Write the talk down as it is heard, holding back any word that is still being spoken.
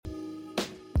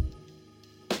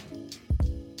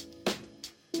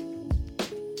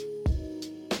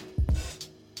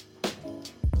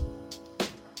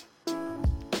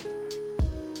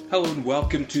Hello and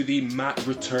welcome to the Matt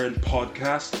Return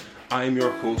podcast. I'm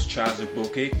your host Chaz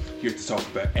Ogboke, here to talk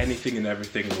about anything and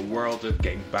everything in the world of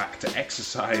getting back to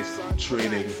exercise,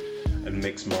 training and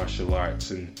mixed martial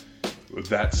arts. And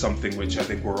that's something which I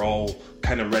think we're all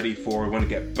kind of ready for. We want to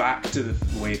get back to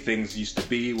the way things used to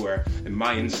be, where in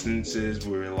my instances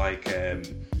we like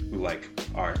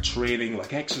our training,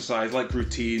 like exercise, like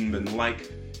routine, and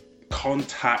like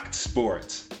contact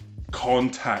sports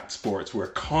where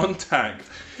contact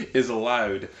is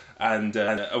allowed, and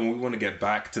we want to get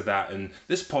back to that. And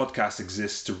this podcast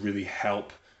exists to really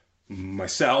help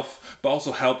myself, but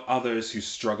also help others who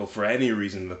struggle for any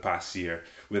reason in the past year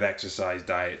with exercise,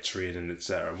 diet, training,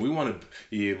 etc. We want to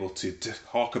be able to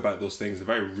talk about those things in a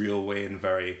very real way and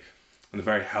in a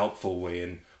very helpful way.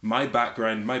 And my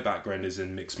background is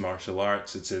in mixed martial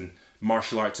arts. It's in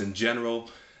martial arts in general.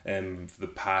 For the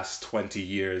past 20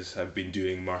 years, I've been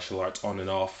doing martial arts on and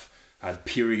off. I had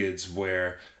periods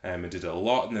where I did it a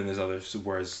lot, and then there's others,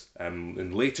 whereas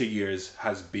in later years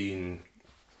has been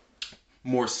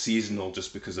more seasonal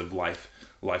just because of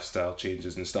lifestyle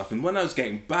changes and stuff. And when I was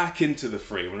getting back into the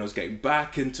fray, when I was getting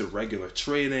back into regular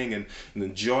training and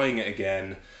enjoying it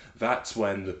again, that's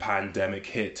when the pandemic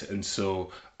hit. And so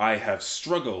I have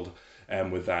struggled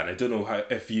with that. I don't know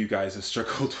if you guys have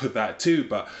struggled with that too,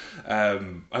 but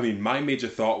my major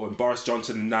thought when Boris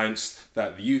Johnson announced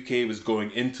that the UK was going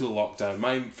into lockdown,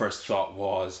 my first thought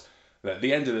was that at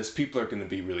the end of this, people are going to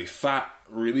be really fat,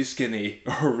 really skinny,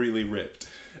 or really ripped.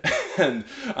 and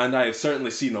I have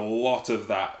certainly seen a lot of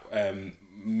that,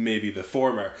 maybe the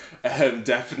former,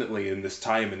 definitely in this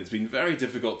time, and it's been very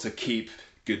difficult to keep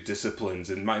good disciplines.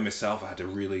 And myself, I had a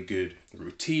really good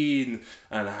routine,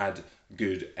 and I had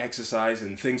good exercise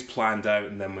and things planned out,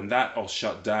 and then when that all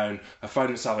shut down, I found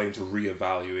myself having to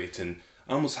reevaluate and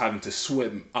almost having to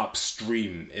swim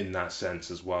upstream in that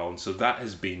sense as well. And so that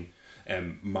has been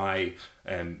my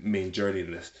main journey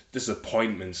in this.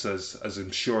 Disappointments, as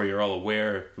I'm sure you're all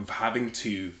aware, of having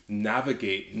to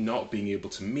navigate not being able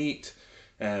to meet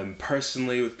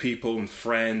personally with people and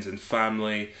friends and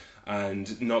family,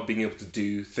 and not being able to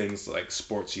do things like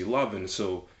sports you love. And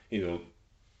so,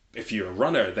 if you're a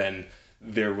runner, then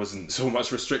there wasn't so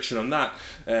much restriction on that.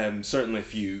 Certainly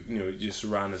if you just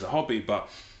ran as a hobby, but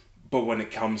when it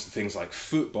comes to things like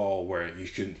football, where you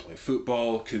couldn't play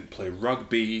football, couldn't play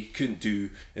rugby, couldn't do,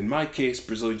 in my case,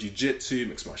 Brazilian Jiu-Jitsu,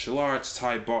 mixed martial arts,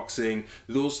 Thai boxing,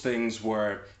 those things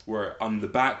were on the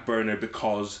back burner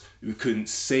because we couldn't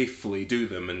safely do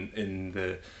them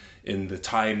in the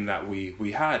time that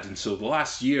we had. And so the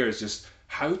last year is just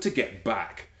how to get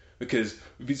back, because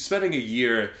we've been spending a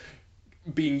year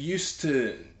being used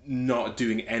to not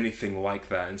doing anything like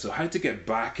that. And so how to get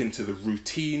back into the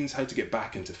routines, how to get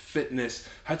back into fitness,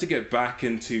 how to get back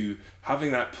into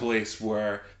having that place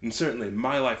where, and certainly in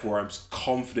my life, where I'm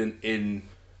confident in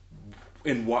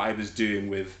what I was doing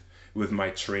with my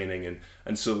training.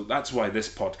 And so that's why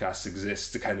this podcast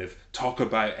exists, to kind of talk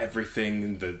about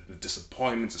everything, the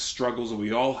disappointments, the struggles that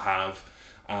we all have.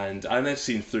 And I've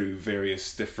seen through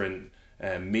various different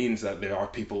means that there are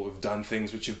people who have done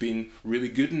things which have been really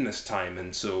good in this time.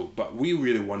 And so, but we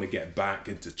really want to get back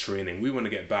into training. We want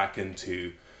to get back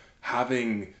into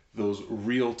having those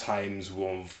real times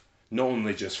of not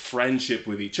only just friendship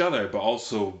with each other, but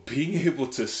also being able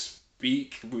to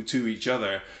speak to each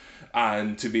other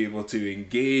and to be able to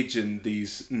engage into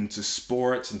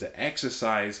sports and to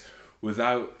exercise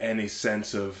without any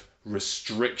sense of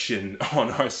restriction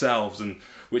on ourselves, and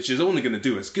which is only going to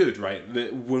do us good, right?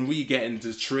 When we get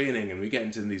into training and we get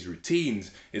into these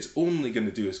routines, it's only going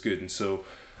to do us good. And so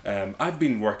I've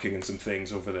been working on some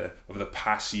things over the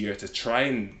past year to try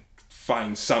and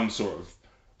find some sort of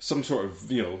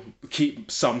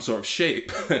keep some sort of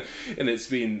shape. And it's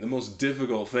been the most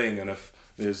difficult thing. And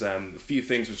there's a few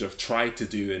things which I've tried to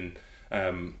do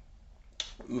in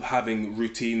having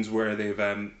routines where they've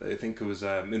I think it was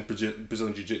in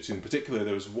Brazilian Jiu-Jitsu in particular,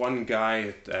 there was one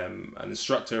guy, an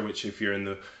instructor, which if you're in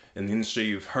the industry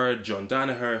you've heard, John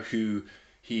Danaher, who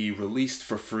he released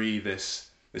for free this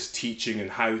teaching on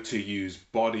how to use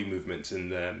body movements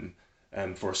and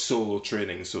for solo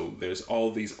training. So there's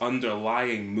all these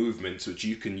underlying movements which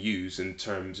you can use in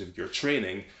terms of your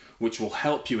training, which will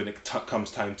help you when it comes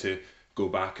time to go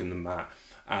back in the mat.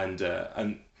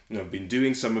 And I've been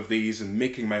doing some of these and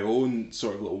making my own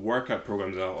sort of little workout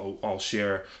programs. I'll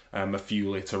share a few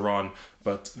later on.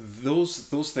 But those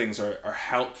things are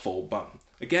helpful. But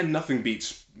again, nothing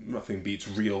beats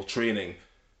real training.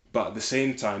 But at the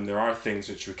same time, there are things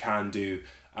which we can do,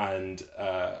 and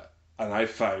I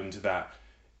found that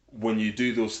when you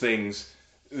do those things,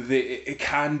 it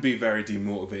can be very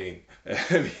demotivating.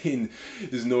 I mean,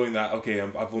 just knowing that, okay,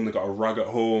 I've only got a rug at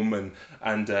home,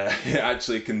 and it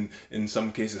actually can in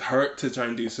some cases hurt to try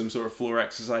and do some sort of floor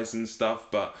exercise and stuff.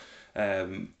 But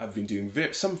I've been doing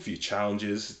some few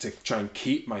challenges to try and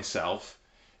keep myself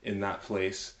in that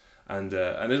place. And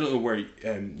I don't know where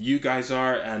you guys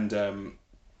are, and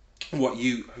what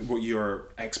your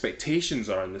expectations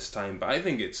are in this time, but I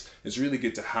think it's really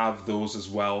good to have those as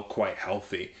well, quite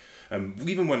healthy.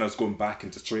 Even when I was going back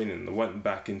into training, I went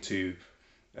back into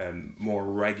more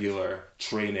regular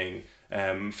training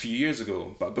a few years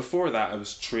ago. But before that, I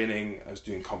was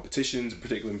doing competitions,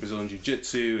 particularly in Brazilian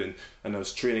Jiu-Jitsu, and I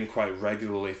was training quite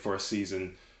regularly for a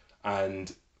season.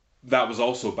 And that was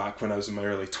also back when I was in my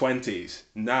early 20s.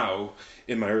 Now,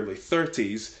 in my early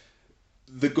 30s,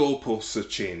 the goalposts have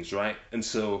changed, right? And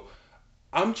so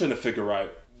I'm trying to figure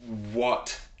out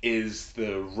what is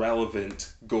the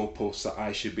relevant goalposts that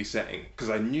I should be setting, because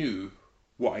I knew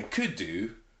what I could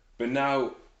do, but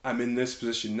now I'm in this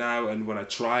position now, and when I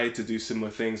try to do similar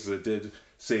things as I did,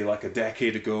 say, like a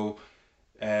decade ago,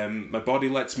 my body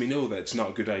lets me know that it's not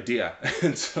a good idea.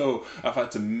 And so I've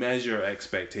had to measure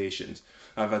expectations.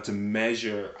 I've had to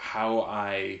measure how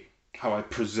I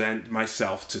present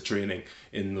myself to training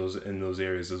in those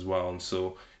areas as well. And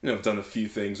so, I've done a few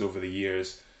things over the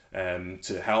years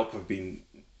to help. I've been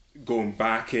going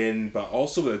back in, but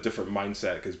also with a different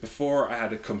mindset, because before I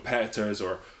had a competitor's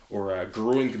or a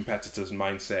growing competitor's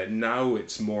mindset. Now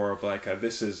it's more of like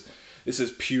this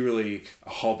is purely a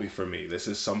hobby for me. This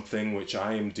is something which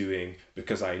I am doing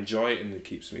because I enjoy it and it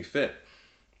keeps me fit.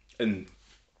 And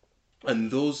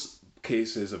those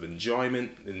cases of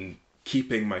enjoyment and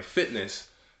keeping my fitness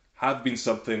have been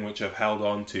something which I've held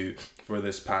on to for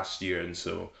this past year. And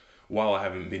so while I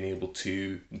haven't been able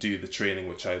to do the training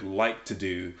which I'd like to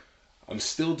do, I'm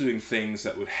still doing things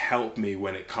that would help me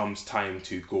when it comes time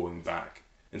to going back.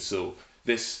 And so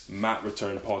this Mat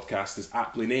Return podcast is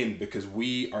aptly named because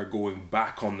we are going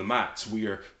back on the mats. We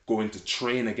are going to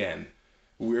train again.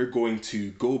 We're going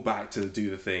to go back to do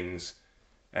the things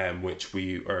which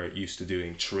we are used to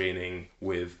doing, training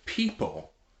with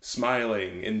people,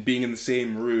 smiling and being in the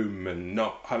same room and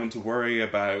not having to worry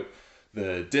about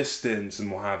the distance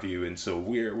and what have you. And so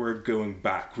we're going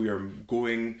back. We are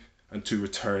going and to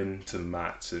return to the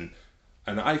mats. And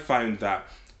I found that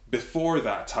before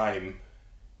that time,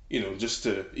 just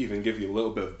to even give you a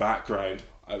little bit of background,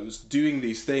 I was doing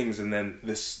these things and then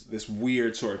this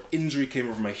weird sort of injury came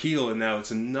over my heel, and now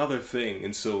it's another thing.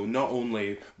 And so not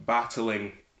only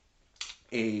battling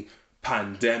a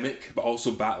pandemic, but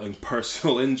also battling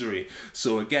personal injury.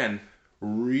 So again,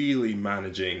 really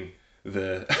managing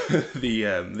the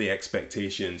the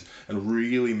expectations and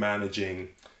really managing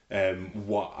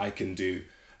what I can do.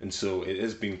 And so it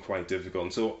has been quite difficult.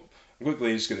 And so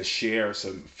quickly, I'm just going to share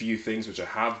some few things which I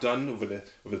have done over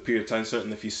the period of time.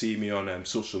 Certainly, if you see me on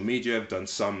social media, I've done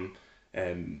some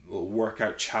little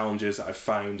workout challenges that I've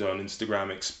found on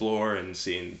Instagram Explore and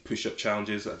seeing push-up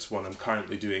challenges. That's one I'm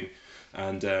currently doing,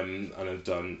 and I've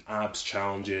done abs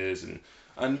challenges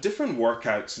and different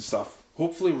workouts and stuff,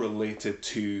 hopefully related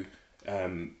to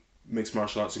mixed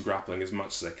martial arts and grappling as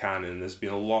much as I can. And there's been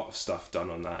a lot of stuff done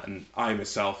on that, and I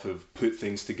myself have put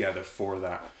things together for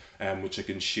that. Which I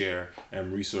can share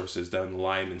resources down the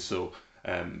line. And so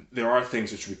there are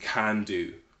things which we can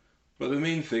do. But the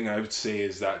main thing I would say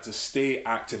is that to stay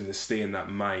active and to stay in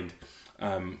that mind.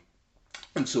 And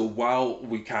so while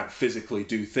we can't physically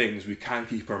do things, we can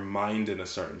keep our mind in a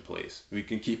certain place. We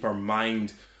can keep our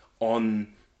mind on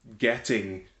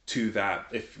getting to that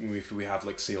if we have,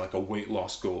 like, say, like a weight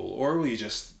loss goal, or we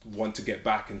just want to get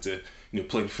back into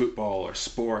playing football or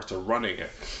sport or running or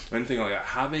anything like that,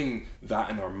 having that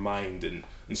in our mind. And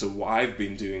so what I've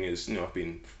been doing is I've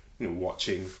been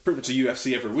watching pretty much a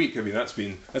UFC every week. I mean, that's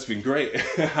been great.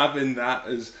 Having that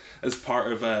as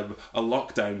part of a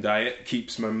lockdown diet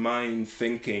keeps my mind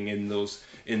thinking in those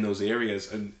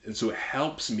areas, and so it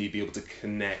helps me be able to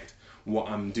connect what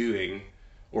I'm doing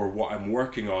or what I'm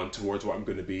working on towards what I'm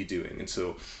going to be doing. And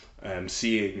so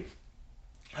seeing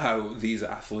how these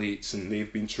athletes, and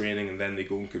they've been training and then they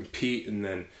go and compete, and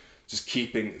then just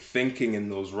thinking in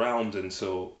those realms. And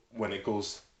so when it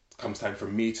comes time for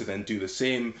me to then do the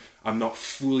same, I'm not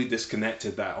fully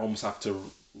disconnected, that I almost have to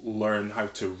learn how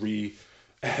to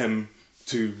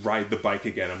to ride the bike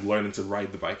again. I'm learning to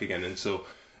ride the bike again. And so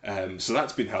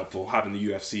that's been helpful, having the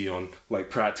UFC on like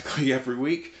practically every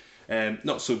week.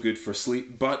 Not so good for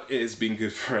sleep, but it has been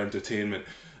good for entertainment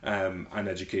and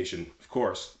education, of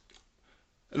course.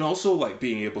 And also, like,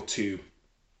 being able to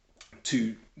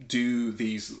do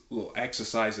these little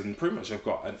exercises, and pretty much I've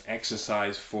got an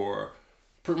exercise for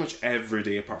pretty much every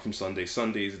day apart from Sunday.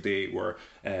 Sunday is a day where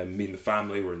me and the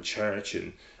family were in church,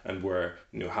 and we're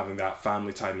having that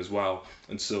family time as well.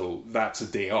 And so that's a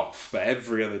day off. But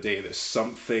every other day there's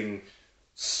something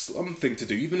to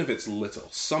do, even if it's little,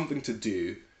 something to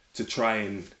do to try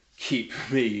and keep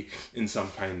me in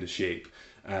some kind of shape.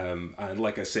 And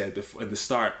like I said before, at the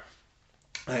start,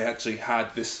 I actually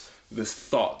had this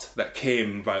thought that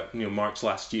came about March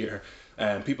last year.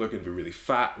 People are going to be really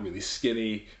fat, really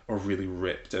skinny, or really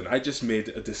ripped, and I just made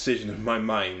a decision in my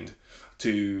mind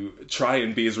to try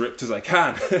and be as ripped as I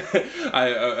can.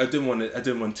 I didn't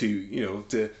want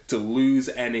to lose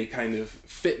any kind of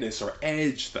fitness or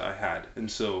edge that I had,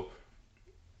 and so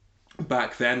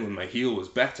back then when my heel was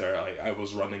better, I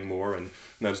was running more and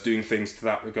I was doing things to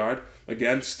that regard.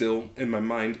 Again, still in my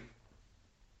mind,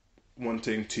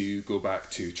 wanting to go back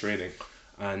to training.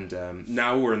 And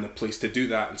now we're in the place to do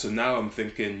that. And so now I'm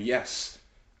thinking, yes,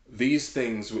 these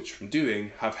things which I'm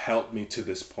doing have helped me to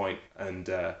this point. And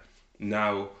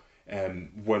now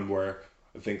when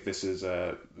I think this is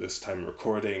this time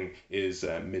recording is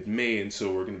mid-May, and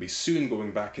so we're going to be soon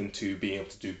going back into being able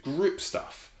to do group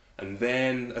stuff. And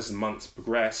then as the months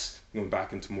progress, going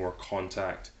back into more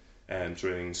contact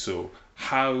training. So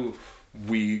how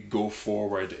we go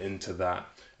forward into that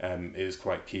is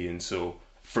quite key. And so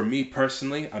for me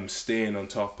personally, I'm staying on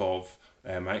top of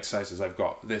my exercises. I've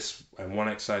got this one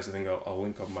exercise, I think I'll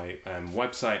link on my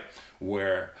website,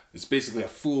 where it's basically a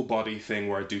full body thing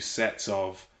where I do sets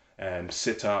of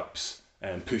sit-ups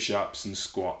and push-ups and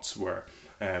squats, where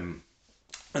and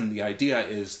the idea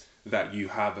is that you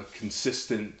have a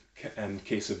consistent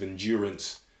case of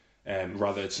endurance.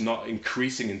 Rather, it's not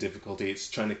increasing in difficulty, it's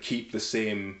trying to keep the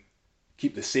same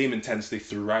intensity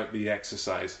throughout the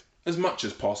exercise as much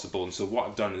as possible. And so what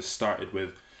I've done is started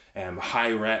with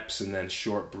high reps and then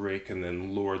short break, and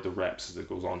then lowered the reps as it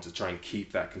goes on to try and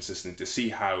keep that consistent, to see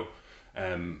how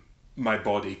my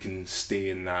body can stay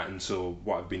in that. And so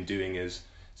what I've been doing is,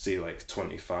 say, like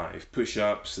 25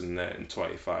 push-ups and then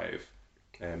 25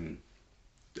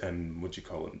 what do you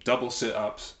call them, double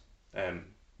sit-ups,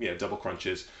 double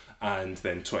crunches, and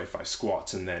then 25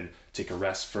 squats, and then take a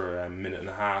rest for a minute and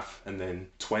a half, and then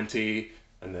 20,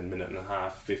 and then minute and a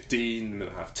half, 15, minute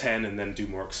and a half, 10, and then do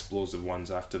more explosive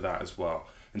ones after that as well.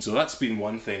 And so that's been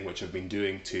one thing which I've been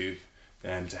doing to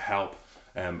help.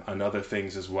 And other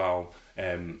things as well.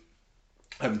 I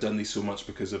haven't done these so much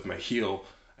because of my heel,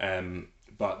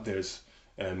 but there's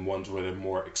ones where they're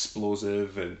more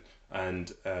explosive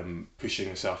and pushing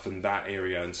yourself in that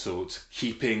area. And so it's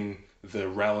keeping the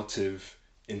relative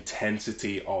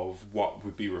intensity of what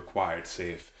would be required,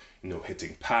 say if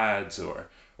hitting pads or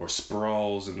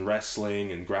sprawls and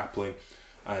wrestling and grappling,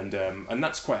 and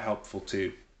that's quite helpful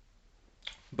too.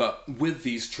 But with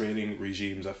these training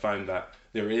regimes, I found that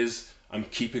I'm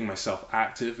keeping myself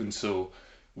active, and so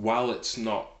while it's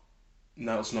not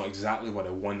exactly what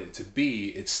I want it to be,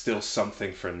 it's still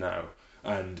something for now,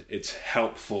 and it's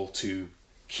helpful to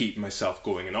keep myself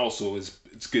going, and also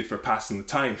it's good for passing the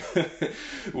time.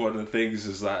 One of the things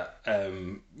is that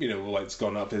it's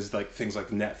gone up is like things like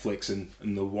Netflix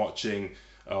and the watching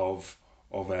of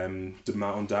on-demand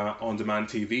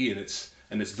TV, and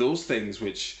it's those things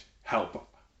which help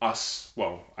us.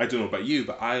 Well, I don't know about you,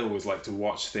 but I always like to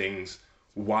watch things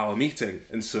while I'm eating,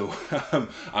 and so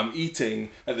I'm eating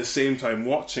at the same time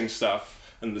watching stuff,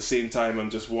 and at the same time I'm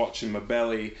just watching my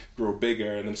belly grow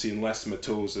bigger, and I'm seeing less of my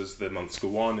toes as the months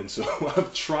go on. And so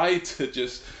I've tried to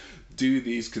just do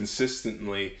these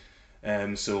consistently,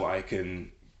 so I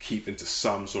can keep into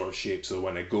some sort of shape, so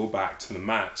when I go back to the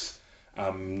mats,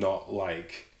 I'm not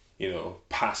like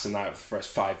passing out for the first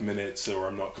 5 minutes, or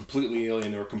I'm not completely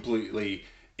alien or completely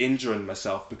injuring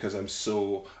myself because I'm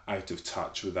so out of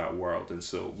touch with that world. And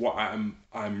so what I'm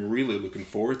really looking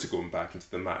forward to going back into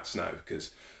the mats now,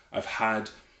 because I've had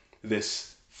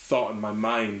this thought in my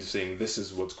mind saying this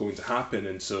is what's going to happen.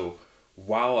 And so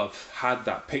while I've had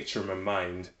that picture in my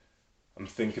mind, I'm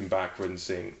thinking backward and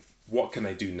saying, what can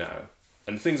I do now?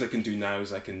 And the things I can do now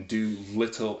is I can do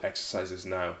little exercises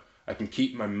now. I can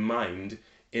keep my mind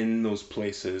in those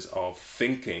places of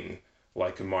thinking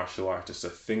like a martial artist, or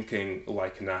thinking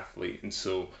like an athlete. And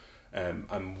so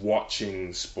I'm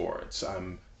watching sports,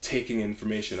 I'm taking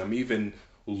information, I'm even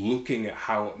looking at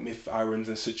how, if I were in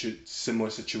a similar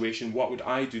situation, what would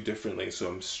I do differently? So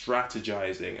I'm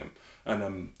strategizing, and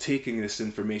I'm taking this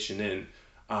information in,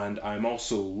 and I'm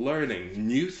also learning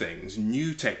new things,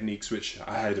 new techniques, which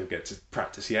I don't get to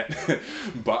practice yet,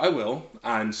 but I will.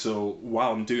 And so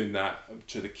while I'm doing that, I'm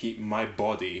trying to keep my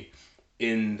body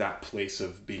in that place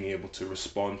of being able to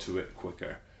respond to it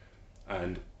quicker.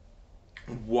 And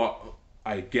what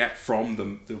I get from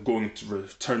the going to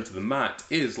return to the mat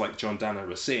is, like John Danaher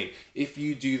was saying, if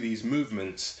you do these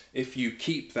movements, if you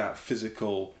keep that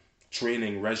physical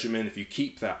training regimen, if you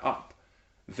keep that up,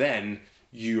 then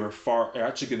you're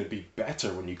actually going to be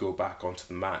better when you go back onto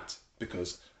the mat,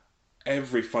 because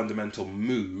every fundamental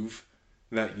move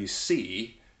that you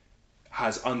see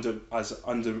has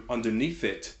underneath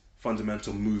it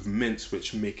fundamental movements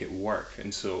which make it work.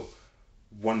 And so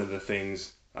one of the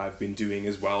things I've been doing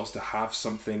as well is to have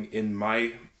something in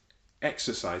my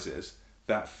exercises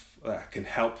that can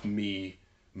help me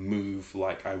move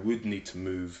like I would need to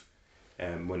move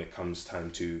when it comes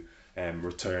time to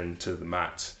return to the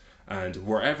mat. And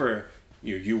wherever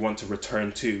you want to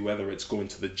return to, whether it's going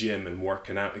to the gym and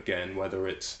working out again, whether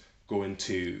it's going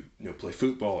to play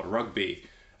football or rugby,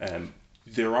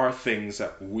 there are things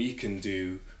that we can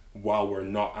do while we're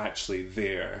not actually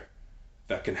there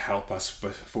that can help us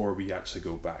before we actually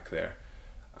go back there.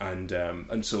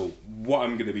 And so what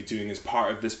I'm going to be doing as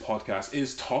part of this podcast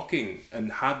is talking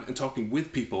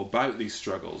with people about these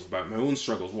struggles, about my own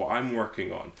struggles, what I'm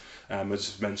working on. I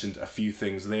just mentioned a few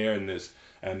things there, and there's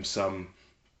some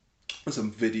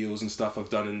videos and stuff I've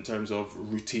done in terms of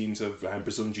routines of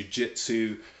Brazilian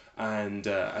Jiu-Jitsu, and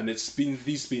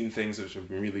these been things that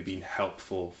have really been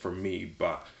helpful for me.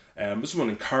 But I just want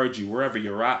to encourage you, wherever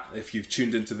you're at, if you've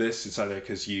tuned into this, it's either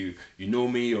because you know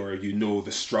me or you know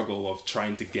the struggle of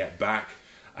trying to get back.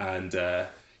 And there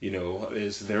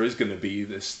is going to be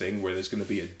this thing where there's going to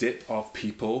be a dip of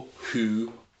people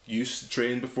who used to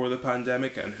train before the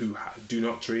pandemic and who do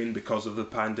not train because of the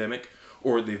pandemic,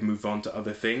 or they've moved on to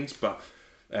other things. But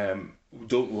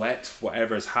don't let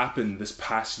whatever has happened this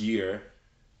past year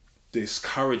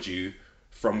discourage you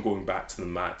from going back to the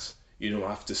mat. You don't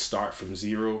have to start from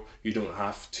zero. You don't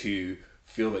have to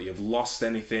feel that you've lost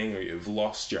anything or you've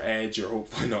lost your edge, or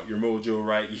hopefully not your mojo,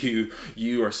 right?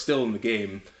 You are still in the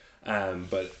game,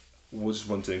 but we just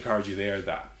want to encourage you there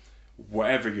that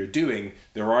whatever you're doing,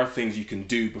 there are things you can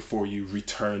do before you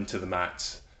return to the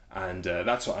mat. And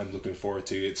that's what I'm looking forward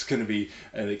to. It's going to be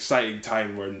an exciting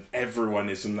time when everyone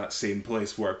is in that same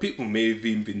place where people may have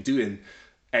even been doing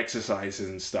exercises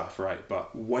and stuff, right?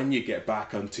 But when you get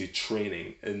back onto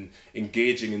training and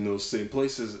engaging in those same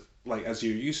places like as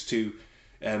you're used to,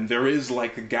 there is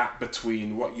like a gap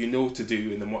between what you know to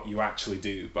do and then what you actually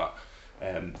do. But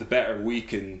the better we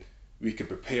can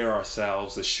prepare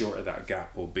ourselves, the shorter that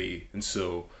gap will be. And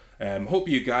so hope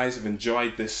you guys have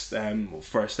enjoyed this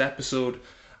first episode,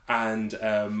 and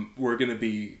we're going to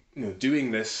be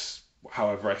doing this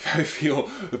however I feel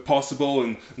possible,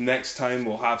 and next time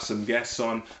we'll have some guests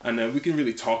on, and we can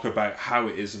really talk about how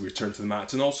it is to return to the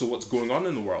mats, and also what's going on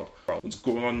in the world. What's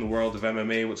going on in the world of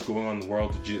MMA, what's going on in the world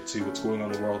of Jiu-Jitsu, what's going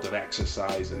on in the world of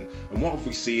exercise, and what have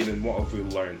we seen and what have we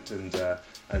learned.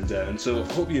 And so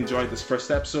I hope you enjoyed this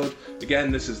first episode.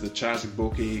 Again, this is the Chaz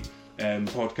Igboke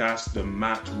podcast, the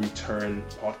Mat Return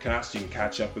podcast. You can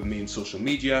catch up with me on social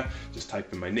media, just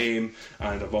type in my name,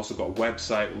 and I've also got a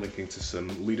website linking to some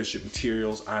leadership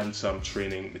materials and some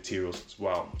training materials as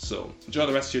well. So enjoy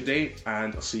the rest of your day,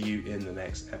 and I'll see you in the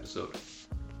next episode.